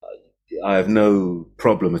I have no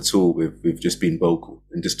problem at all with just being vocal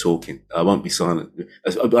and just talking. I won't be silent.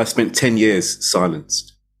 I spent 10 years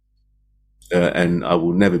silenced, and I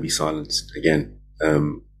will never be silenced again,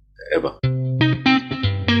 ever.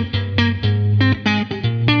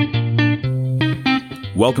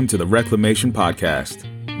 Welcome to the Reclamation Podcast.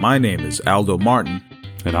 My name is Aldo Martin.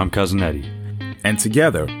 And I'm Cousin Eddie. And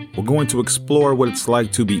together, we're going to explore what it's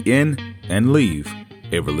like to be in and leave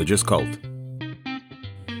a religious cult.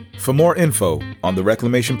 For more info on the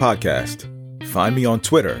Reclamation Podcast, find me on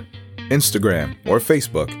Twitter, Instagram, or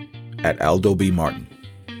Facebook at Aldo B. Martin.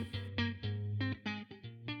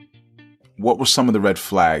 What were some of the red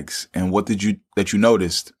flags, and what did you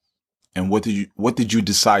noticed, and what did you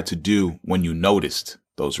decide to do when you noticed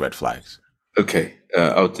those red flags? Okay,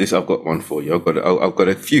 I've got one for you. I've got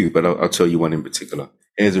a few, but I'll tell you one in particular.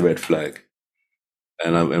 Here's a red flag,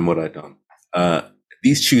 and what I done.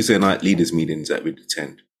 These Tuesday night leaders meetings that we'd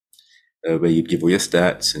attend, where you'd give all your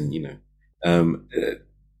stats, and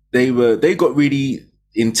they got really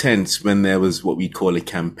intense when there was what we call a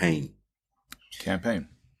campaign.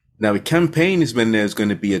 Now, a campaign is when there's going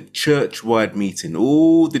to be a church-wide meeting.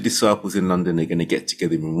 All the disciples in London are going to get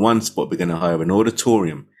together in one spot. We're going to hire an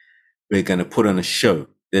auditorium. We're going to put on a show.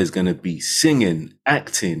 There's going to be singing,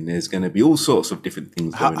 acting. There's going to be all sorts of different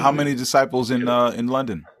things. How many disciples in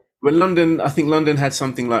London? Well, I think London had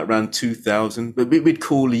something like around 2,000, but we'd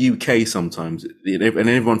call the UK sometimes. And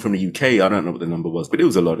everyone from the UK, I don't know what the number was, but it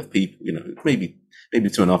was a lot of people, maybe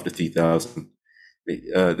 2.5 to 3,000.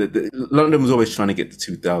 London was always trying to get to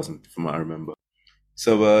 2,000 from what I remember.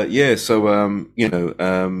 So, we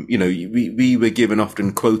were given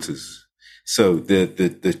often quotas. So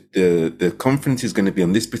the conference is going to be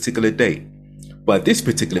on this particular date. By this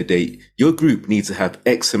particular date, your group needs to have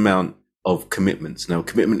X amount of commitments. Now,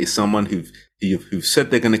 commitment is someone who've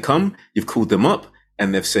said they're going to come. You've called them up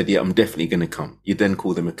and they've said, yeah, I'm definitely going to come. You then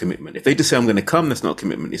call them a commitment. If they just say I'm going to come, that's not a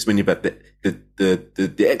commitment. It's when you've had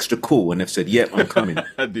the extra call and they've said, yeah, I'm coming.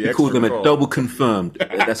 You call them a double confirmed.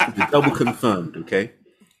 That's double confirmed. Okay.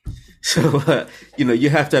 So,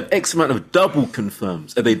 you have to have X amount of double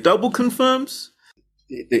confirms. Are they double confirms?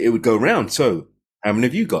 It would go around. So how many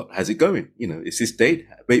have you got? How's it going? It's this date.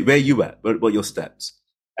 Where are you at? What are your stats?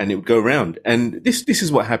 And it would go around. And this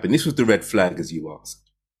is what happened. This was the red flag, as you asked.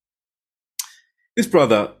 This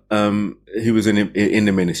brother, who was in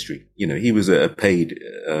the ministry, he was a paid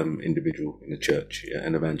individual in the church,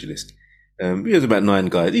 an evangelist. He has about 9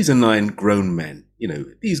 guys. These are 9 grown men.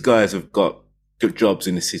 These guys have got good jobs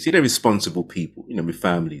in the city. They're responsible people, with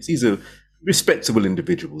families. These are respectable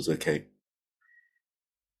individuals, okay?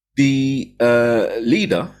 The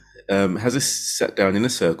leader has us sat down in a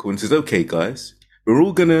circle and says, okay, guys, we're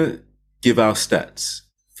all going to give our stats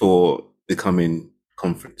for the coming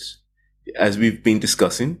conference. As we've been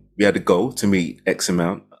discussing, we had a goal to meet X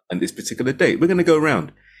amount on this particular date. We're going to go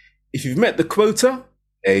around. If you've met the quota,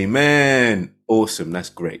 amen. Awesome.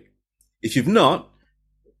 That's great. If you've not,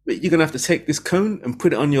 you're going to have to take this cone and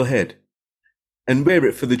put it on your head and wear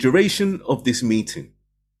it for the duration of this meeting.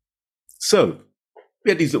 So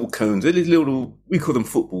we had these little cones, we call them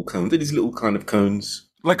football cones. They're these little kind of cones.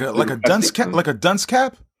 Like a dunce cap? Like a dunce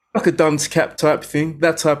cap? Like a dunce cap type thing,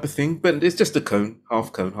 that type of thing. But it's just a cone,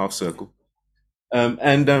 half circle.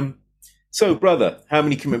 So brother, how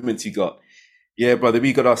many commitments you got? Yeah, brother,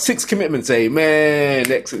 we got our 6 commitments.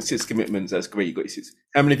 Amen. Excellent, 6 commitments. That's great. You got your 6.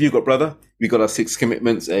 How many have you got, brother? We got our 6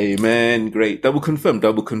 commitments. Amen. Great. Double confirmed.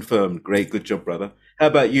 Great. Good job, brother. How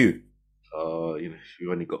about you?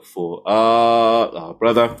 You only got 4.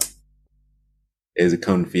 Brother, here's a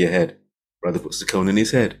cone for your head. Brother puts the cone in his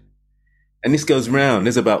head. And this goes round.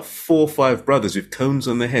 There's about 4 or 5 brothers with cones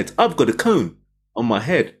on their heads. I've got a cone on my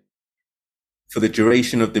head for the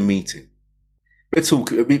duration of the meeting.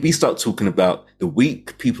 We start talking about the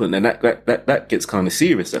weak people, and then that gets kind of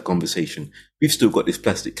serious, that conversation. We've still got this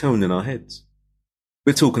plastic cone in our heads.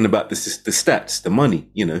 We're talking about the stats, the money,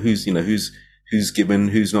 who's given,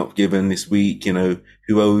 who's not given this week, who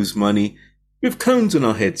owes money. We have cones in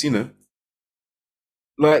our heads,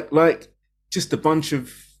 like just a bunch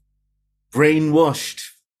of brainwashed,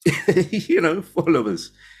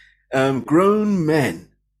 followers, grown men.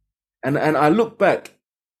 And I look back.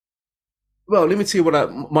 Well, let me tell you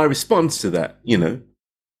my response to that. We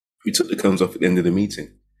took the cones off at the end of the meeting.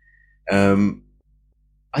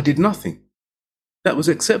 I did nothing. That was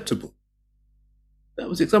acceptable.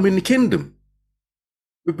 I'm in the kingdom.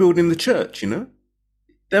 We're building the church,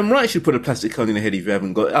 Damn right you should put a plastic cone in the head if you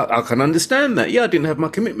haven't got it. I can understand that. Yeah, I didn't have my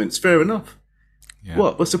commitments. Fair enough. Yeah.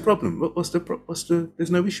 What? What's the problem?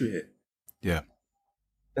 There's no issue here. Yeah.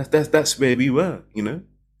 That's where we were,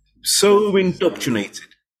 So indoctrinated.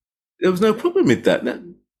 there was no problem with that.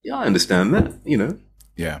 Yeah, I understand that,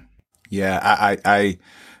 Yeah. I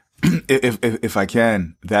if I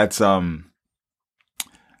can, that's a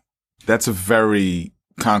very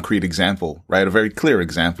concrete example, right? A very clear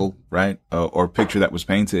example, right? Or picture that was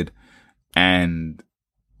painted, and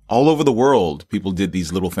all over the world, people did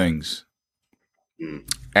these little things,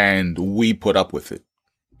 and we put up with it.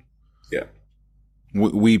 Yeah,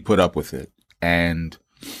 we put up with it, and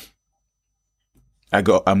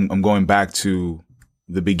I'm going back to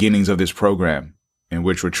the beginnings of this program, in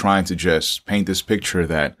which we're trying to just paint this picture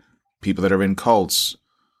that people that are in cults.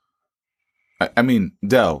 I mean,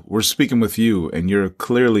 Del, we're speaking with you, and you're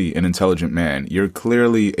clearly an intelligent man. You're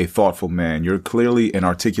clearly a thoughtful man. You're clearly an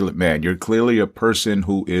articulate man. You're clearly a person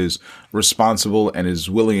who is responsible and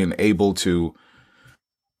is willing and able to,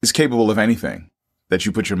 is capable of anything that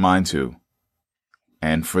you put your mind to.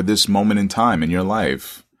 And for this moment in time in your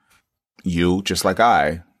life, you, just like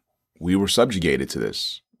we were subjugated to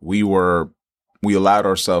this. We allowed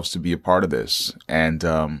ourselves to be a part of this.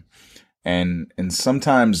 And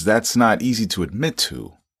sometimes that's not easy to admit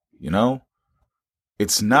to,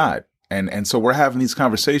 it's not. And so we're having these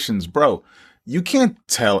conversations, bro. You can't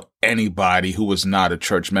tell anybody who was not a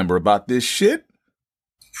church member about this shit.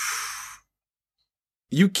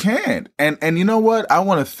 You can't. And you know what? I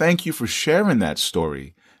want to thank you for sharing that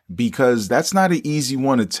story, because that's not an easy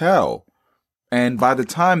one to tell. And by the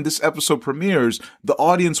time this episode premieres, the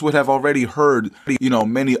audience would have already heard,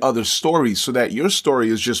 many other stories, so that your story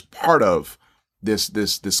is just part of this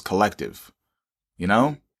collective,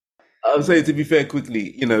 I would say, to be fair,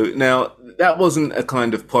 quickly, now that wasn't a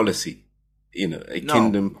kind of policy,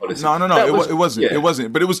 kingdom policy. No. It wasn't. Yeah. It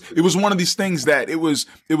wasn't. But it was one of these things that it was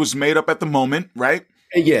made up at the moment, right?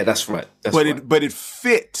 Yeah, that's right. But it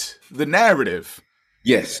fit the narrative.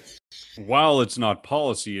 Yes. While it's not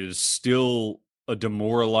policy, it is still a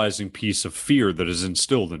demoralizing piece of fear that is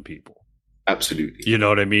instilled in people. Absolutely. You know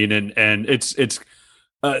what I mean? And it's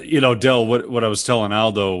Del, what I was telling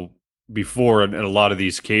Aldo before, in a lot of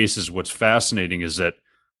these cases, what's fascinating is that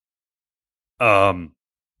when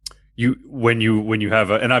you have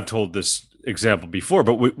and I've told this example before,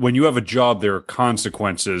 but when you have a job, there are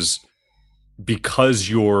consequences, because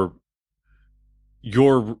you're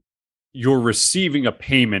receiving a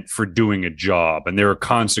payment for doing a job, and there are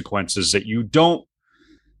consequences that you don't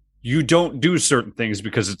do certain things,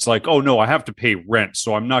 because it's like, oh no, I have to pay rent,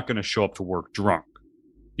 so I'm not going to show up to work drunk.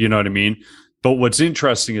 You know what I mean? But what's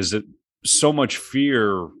interesting is that so much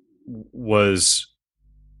fear was,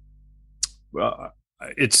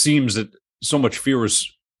 it seems that so much fear was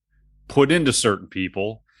put into certain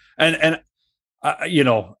people, and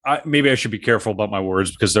maybe I should be careful about my words,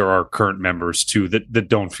 because there are current members too that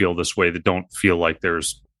don't feel this way, that don't feel like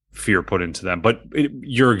there's fear put into them. But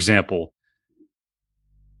your example,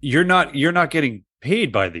 you're not getting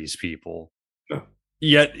paid by these people, no.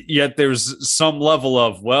 Yet there's some level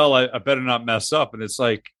of, well, I better not mess up, and it's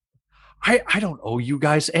like, I don't owe you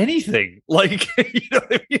guys anything. Like, you know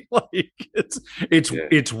what I mean? Like,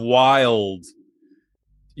 it's wild,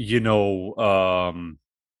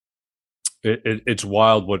 It's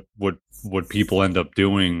wild what people end up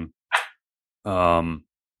doing,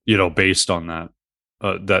 based on that,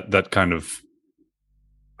 that kind of,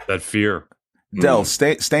 that fear. Del,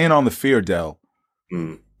 staying on the fear, Del.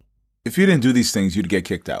 If you didn't do these things, you'd get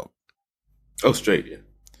kicked out. Oh, straight, yeah.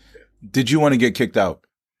 Did you want to get kicked out?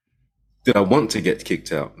 Did I want to get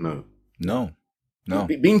kicked out? No.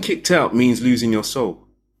 Being kicked out means losing your soul.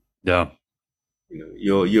 Yeah.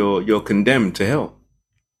 You're condemned to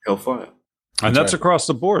hellfire. And that's right. Across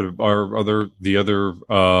the board. The other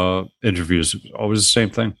interviews, always the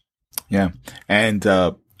same thing. Yeah. And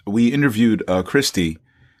we interviewed Christy,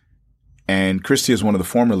 and Christy is one of the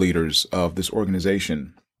former leaders of this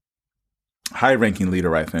organization, high-ranking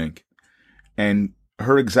leader, I think. And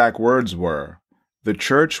her exact words were, the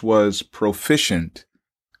church was proficient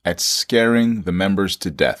at scaring the members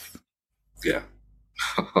to death. Yeah.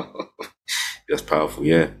 That's powerful,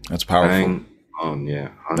 yeah. That's powerful. Bang on, yeah,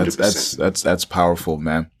 100%. That's powerful,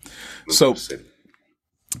 man. 100%. So,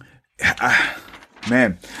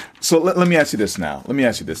 man, so let me ask you this now.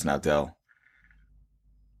 Del.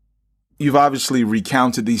 You've obviously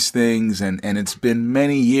recounted these things, and it's been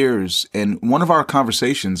many years. And one of our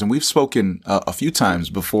conversations, and we've spoken a few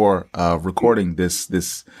times before recording this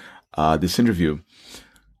interview.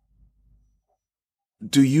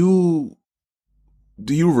 Do you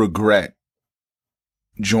regret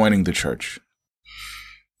joining the church?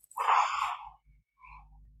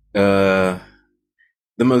 The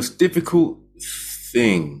most difficult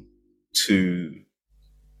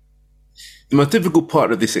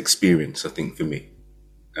part of this experience, I think, for me,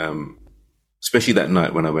 Especially that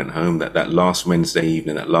night when I went home, that last Wednesday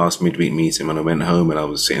evening, that last midweek meeting when I went home and I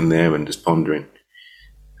was sitting there and just pondering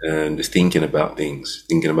and just thinking about things,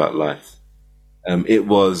 thinking about life. It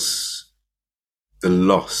was the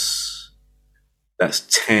loss. That's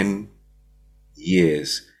 10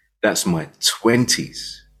 years. That's my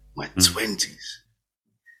 20s. My 20s.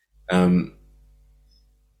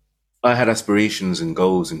 I had aspirations and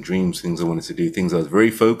goals and dreams, things I wanted to do, things I was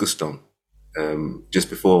very focused on. Just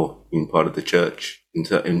before being part of the church.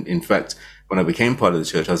 In fact, when I became part of the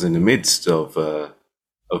church, I was in the midst of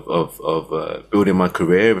building my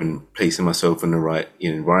career and placing myself in the right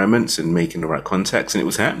environments and making the right contacts, and it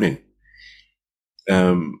was happening.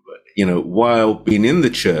 While being in the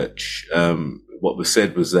church, what was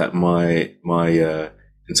said was that my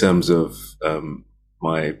in terms of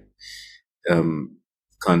my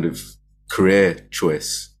kind of career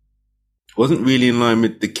choice wasn't really in line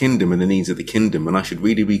with the kingdom and the needs of the kingdom, and I should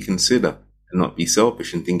really reconsider and not be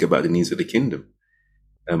selfish and think about the needs of the kingdom.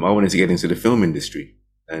 I wanted to get into the film industry,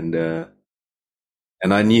 and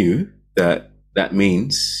I knew that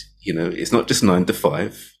means, it's not just 9 to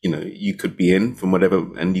 5. You could be in from whatever,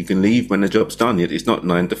 and you can leave when the job's done. It's not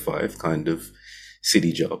 9 to 5 kind of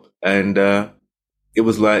city job, and it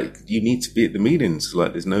was like, you need to be at the meetings.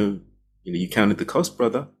 Like, there's no, you counted the cost,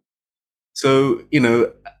 brother. So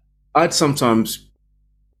I'd sometimes,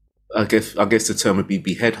 I guess the term would be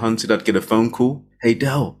headhunted. I'd get a phone call. Hey,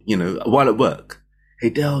 Del, while at work. Hey,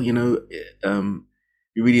 Del,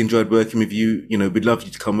 we really enjoyed working with you. We'd love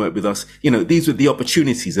you to come work with us. These were the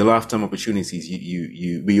opportunities, the lifetime opportunities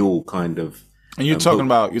we all kind of. And you're talking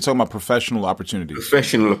about professional opportunities.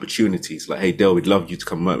 Professional opportunities. Like, hey, Del, we'd love you to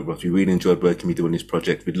come work with us. We really enjoyed working with you on this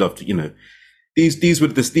project. We'd love to, these were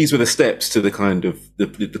the steps to the kind of the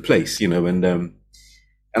place,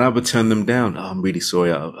 and I would turn them down. Oh, I'm really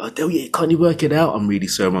sorry. Del, can't you work it out? I'm really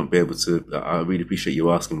sorry. I won't be able to. I really appreciate you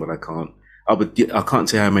asking, but I can't. I can't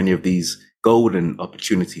tell how many of these golden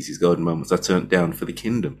opportunities, these golden moments I turned down for the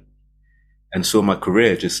kingdom. And so my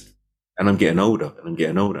career and I'm getting older and I'm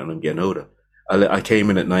getting older and I'm getting older. I came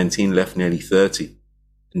in at 19, left nearly 30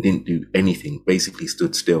 and didn't do anything, basically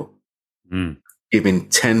stood still. Giving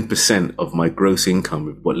 10% of my gross income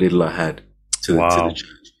with what little I had to the church.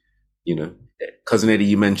 Cousin Eddie,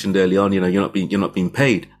 you mentioned early on, you're not being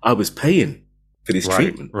paid. I was paying for this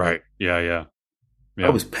treatment. Right. Yeah. I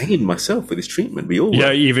was paying myself for this treatment. We all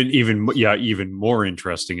were. Even more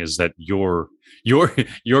interesting is that you're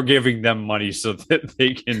giving them money so that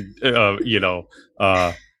they can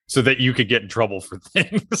so that you could get in trouble for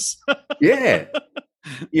things. Yeah.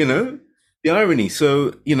 The irony. So,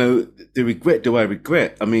 the regret, do I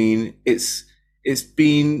regret? I mean, it's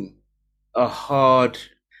been a hard.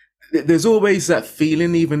 There's always that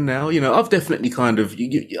feeling even now, I've definitely kind of,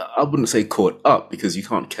 I wouldn't say caught up, because you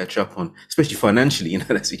can't catch up on, especially financially,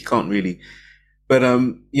 that's, you can't really, but,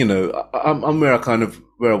 I'm where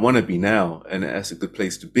I want to be now, and that's a good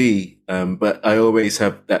place to be. But I always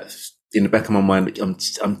have that in the back of my mind.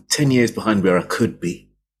 I'm 10 years behind where I could be,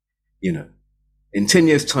 in 10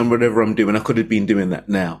 years time, whatever I'm doing, I could have been doing that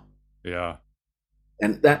now. Yeah.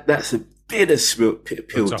 And that's a bitter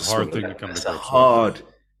pill to swallow. It's a hard thing to come to. That's a hard.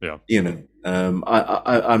 Yeah.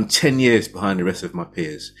 I'm 10 years behind the rest of my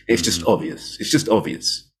peers. It's just obvious. It's just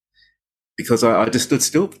obvious. Because I just stood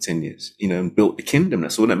still for 10 years, and built the kingdom.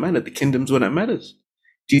 That's all that mattered. The kingdom's all that matters.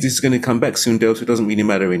 Jesus is going to come back soon, Del, so it doesn't really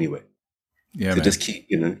matter anyway. Yeah. So just keep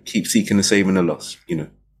seeking the saving the lost,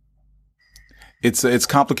 It's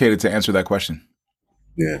complicated to answer that question.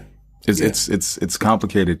 Yeah. It's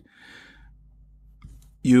complicated.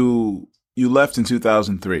 You left in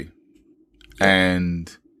 2003,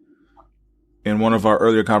 and in one of our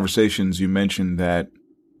earlier conversations, you mentioned that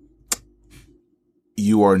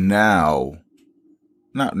you are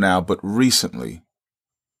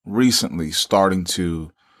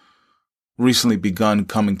recently begun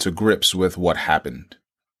coming to grips with what happened.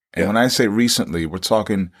 And when I say recently, we're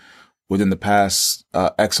talking within the past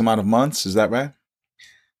X amount of months. Is that right?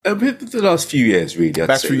 The last few years, really.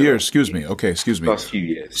 Past few years, excuse me. Okay, excuse me. Last few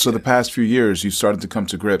years. So the past few years, you started to come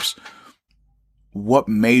to grips. What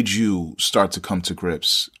made you start to come to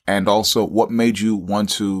grips? And also, what made you want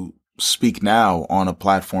to speak now on a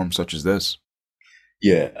platform such as this?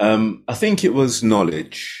 Yeah, I think it was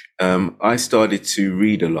knowledge. I started to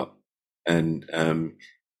read a lot. And, I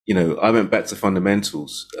went back to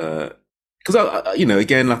fundamentals. Because,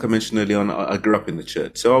 again, like I mentioned earlier on, I grew up in the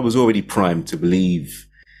church. So I was already primed to believe,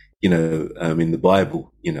 in the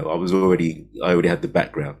Bible. I already had the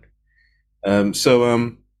background. I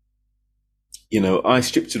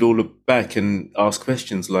stripped it all back and asked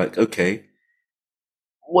questions like, okay,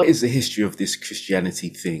 what is the history of this Christianity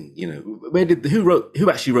thing? You know, who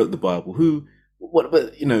actually wrote the Bible?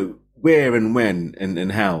 Where and when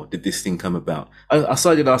and how did this thing come about? I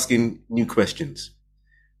started asking new questions.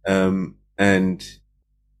 And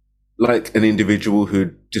like an individual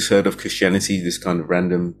who'd just heard of Christianity, this kind of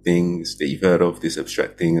random things that you've heard of, this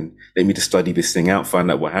abstract thing, and let me to study this thing out, find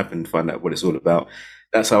out what happened, find out what it's all about.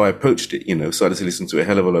 That's how I approached it, started to listen to a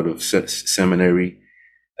hell of a lot of seminary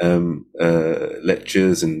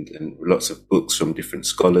lectures and lots of books from different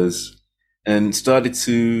scholars, and started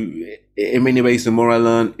to, in many ways, the more I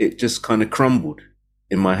learned, it just kind of crumbled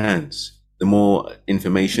in my hands. The more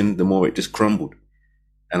information, the more it just crumbled.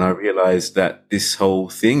 And I realized that this whole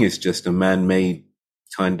thing is just a man-made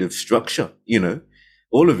kind of structure,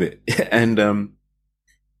 all of it. And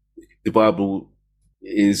the Bible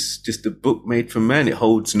is just a book made for man. It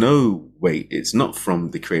holds no weight. It's not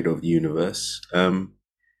from the creator of the universe.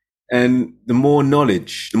 And the more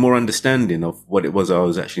knowledge, the more understanding of what it was I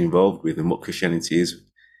was actually involved with and what Christianity is,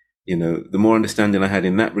 the more understanding I had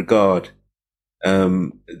in that regard,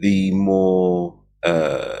 the more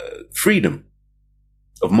freedom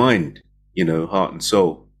of mind, heart and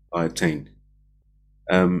soul I attained,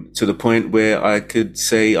 to the point where I could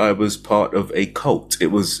say I was part of a cult.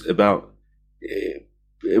 It was a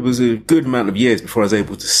good amount of years before I was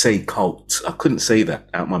able to say cult. I couldn't say that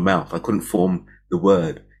out my mouth. I couldn't form the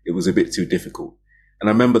word. It was a bit too difficult. And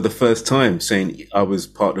I remember the first time saying I was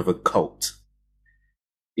part of a cult,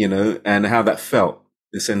 and how that felt,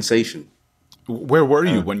 the sensation. Where were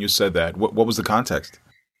you when you said that? What was the context?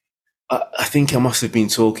 I think I must have been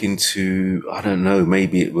talking to, I don't know,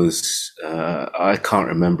 maybe it was, I can't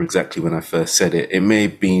remember exactly when I first said it. It may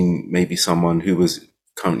have been maybe someone who was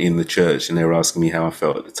currently in the church, and they were asking me how I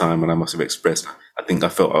felt at the time, and I must have expressed, I think I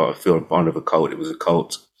feel part of a cult. It was a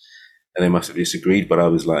cult. And they must have disagreed, but I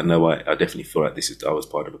was like, no, I definitely feel like I was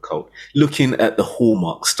part of a cult. Looking at the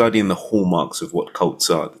hallmarks, studying the hallmarks of what cults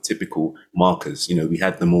are, the typical markers, we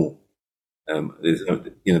had them all.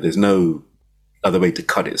 There's no other way to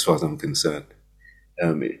cut it as far as I'm concerned.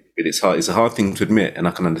 It's hard. It's a hard thing to admit, and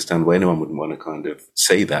I can understand why anyone wouldn't want to kind of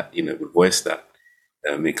say that, would voice that.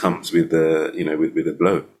 It comes with with a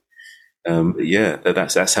blow.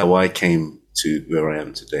 That's how I came to where I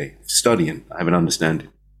am today. Studying, I have an understanding.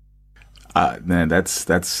 Man,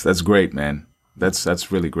 that's great, man.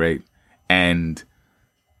 That's really great. And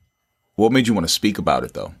what made you want to speak about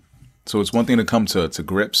it, though? So it's one thing to come to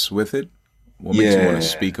grips with it. What makes you want to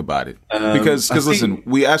speak about it? Because listen,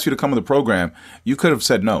 we asked you to come on the program. You could have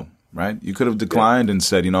said no, right? You could have declined and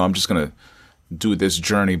said, I'm just going to do this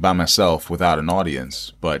journey by myself without an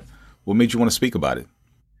audience. But what made you want to speak about it?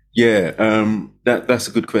 Yeah, that's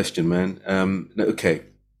a good question, man. Okay.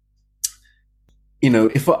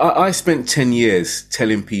 If I spent 10 years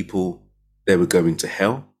telling people they were going to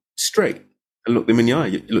hell straight, and look them in the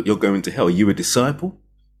eye, look, you're going to hell. Are you a disciple?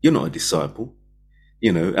 You're not a disciple.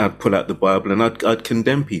 I'd pull out the Bible and I'd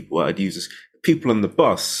condemn people. I'd use people on the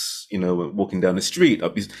bus, walking down the street. I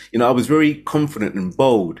was very confident and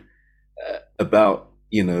bold about,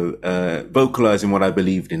 vocalizing what I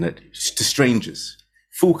believed in to strangers,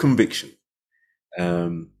 full conviction.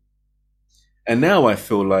 And now I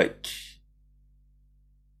feel like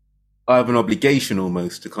I have an obligation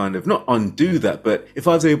almost to kind of not undo that, but if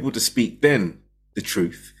I was able to speak then the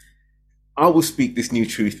truth, I will speak this new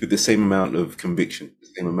truth with the same amount of conviction, the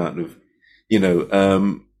same amount of,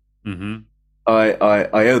 I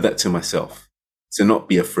owe that to myself to not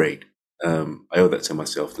be afraid. I owe that to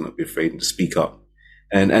myself to not be afraid and to speak up.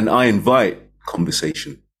 And I invite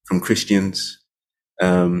conversation from Christians,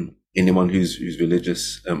 anyone who's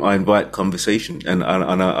religious. I invite conversation, and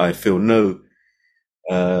I feel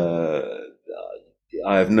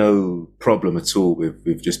I have no problem at all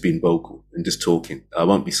with just being vocal and just talking. I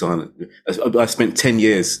won't be silent. I spent 10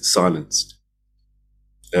 years silenced,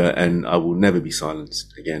 and I will never be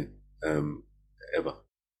silenced again, ever.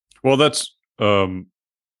 Well, that's a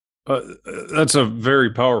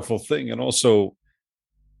very powerful thing. And also,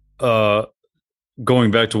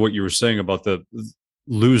 going back to what you were saying about the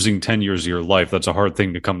losing 10 years of your life, that's a hard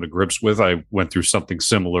thing to come to grips with. I went through something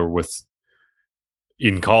similar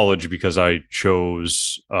in college because I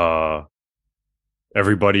chose,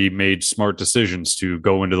 everybody made smart decisions to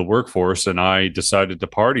go into the workforce, and I decided to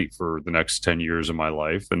party for the next 10 years of my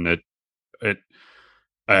life. And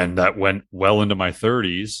that went well into my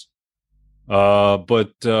 30s.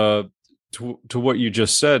 But to what you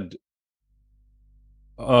just said,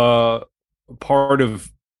 part of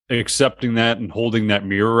accepting that and holding that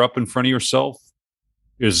mirror up in front of yourself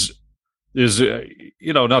is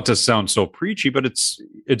not to sound so preachy, but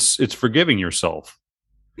it's forgiving yourself.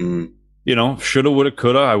 shoulda, woulda,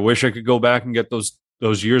 coulda. I wish I could go back and get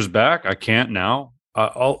those years back. I can't now.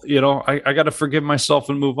 I got to forgive myself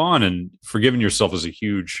and move on. And forgiving yourself is a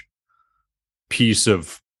huge piece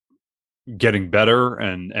of getting better.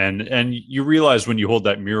 And you realize when you hold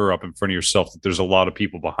that mirror up in front of yourself that there's a lot of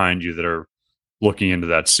people behind you that are looking into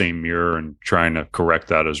that same mirror and trying to correct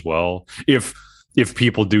that as well. If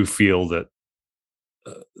people do feel that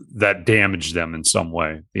that damaged them in some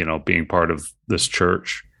way, being part of this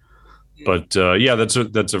church. But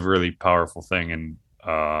that's a really powerful thing, and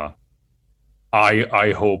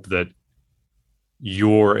I hope that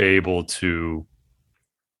you're able to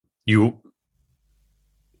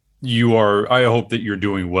I hope that you're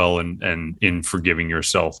doing well and in forgiving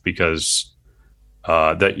yourself, because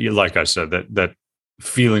that, like I said, that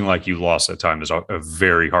feeling like you lost that time is a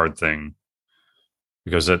very hard thing,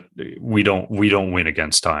 because that we don't win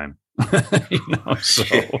against time. So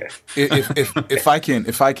if I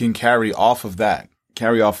can carry off of that,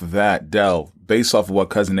 Del, based off of what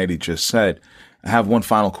Cousin Eddie just said, I have one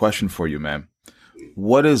final question for you, man.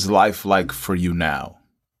 What is life like for you now?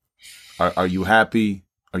 Are you happy?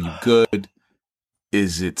 Are you good?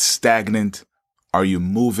 Is it stagnant? Are you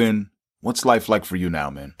moving? What's life like for you now,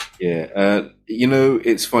 man? Yeah,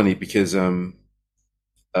 it's funny because now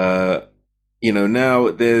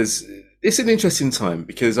it's an interesting time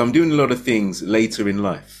because I'm doing a lot of things later in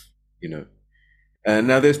life, and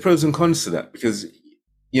now there's pros and cons to that because,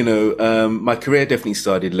 my career definitely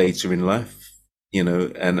started later in life,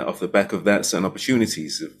 and off the back of that, certain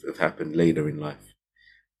opportunities have happened later in life.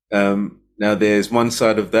 Now there's one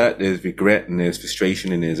side of that, there's regret and there's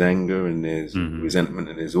frustration and there's anger and there's resentment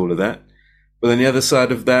and there's all of that. But on the other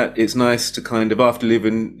side of that, it's nice to kind of, after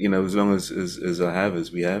living, as long as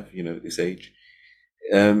we have, this age,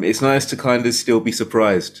 it's nice to kind of still be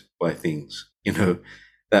surprised by things,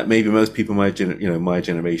 that maybe most people, my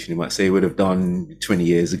generation, you might say, would have done 20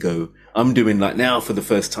 years ago. I'm doing like now for the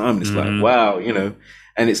first time. And it's like, wow,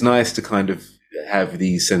 and it's nice to kind of have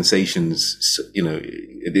these sensations,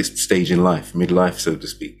 at this stage in life, midlife, so to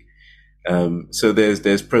speak. So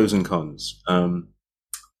there's pros and cons.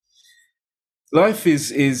 Life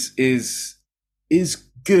is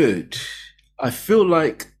good. I feel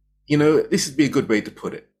like, this would be a good way to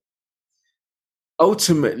put it.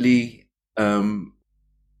 Ultimately,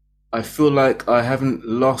 I feel like I haven't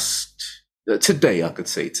lost today. I could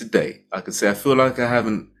say I feel like I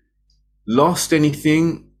haven't lost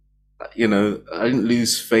anything. I didn't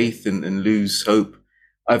lose faith and lose hope.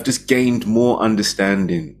 I've just gained more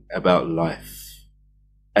understanding about life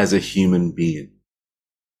as a human being.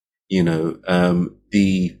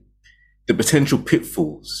 The potential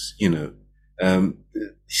pitfalls,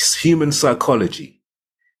 human psychology,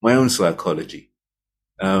 my own psychology,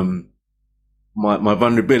 my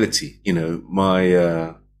vulnerability,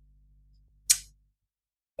 my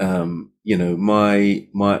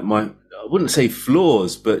I wouldn't say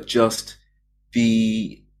flaws, but just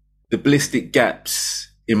the ballistic gaps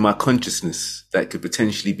in my consciousness that could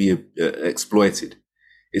potentially be exploited.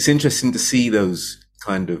 It's interesting to see those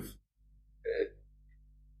kind of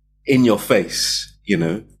in your face,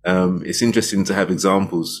 it's interesting to have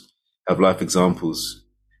life examples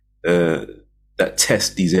that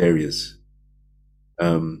test these areas,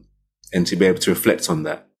 and to be able to reflect on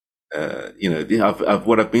that.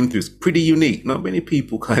 What I've been through is pretty unique. Not many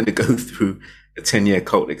people kind of go through a 10-year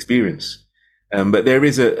cult experience. But there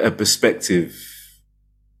is a perspective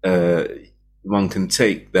one can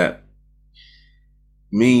take that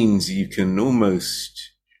means you can almost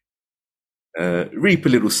reap a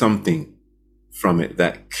little something from it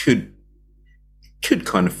that could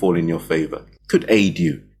kind of fall in your favor, could aid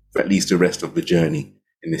you for at least the rest of the journey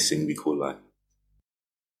in this thing we call life.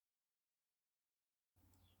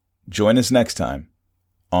 Join us next time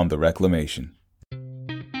on The Reclamation.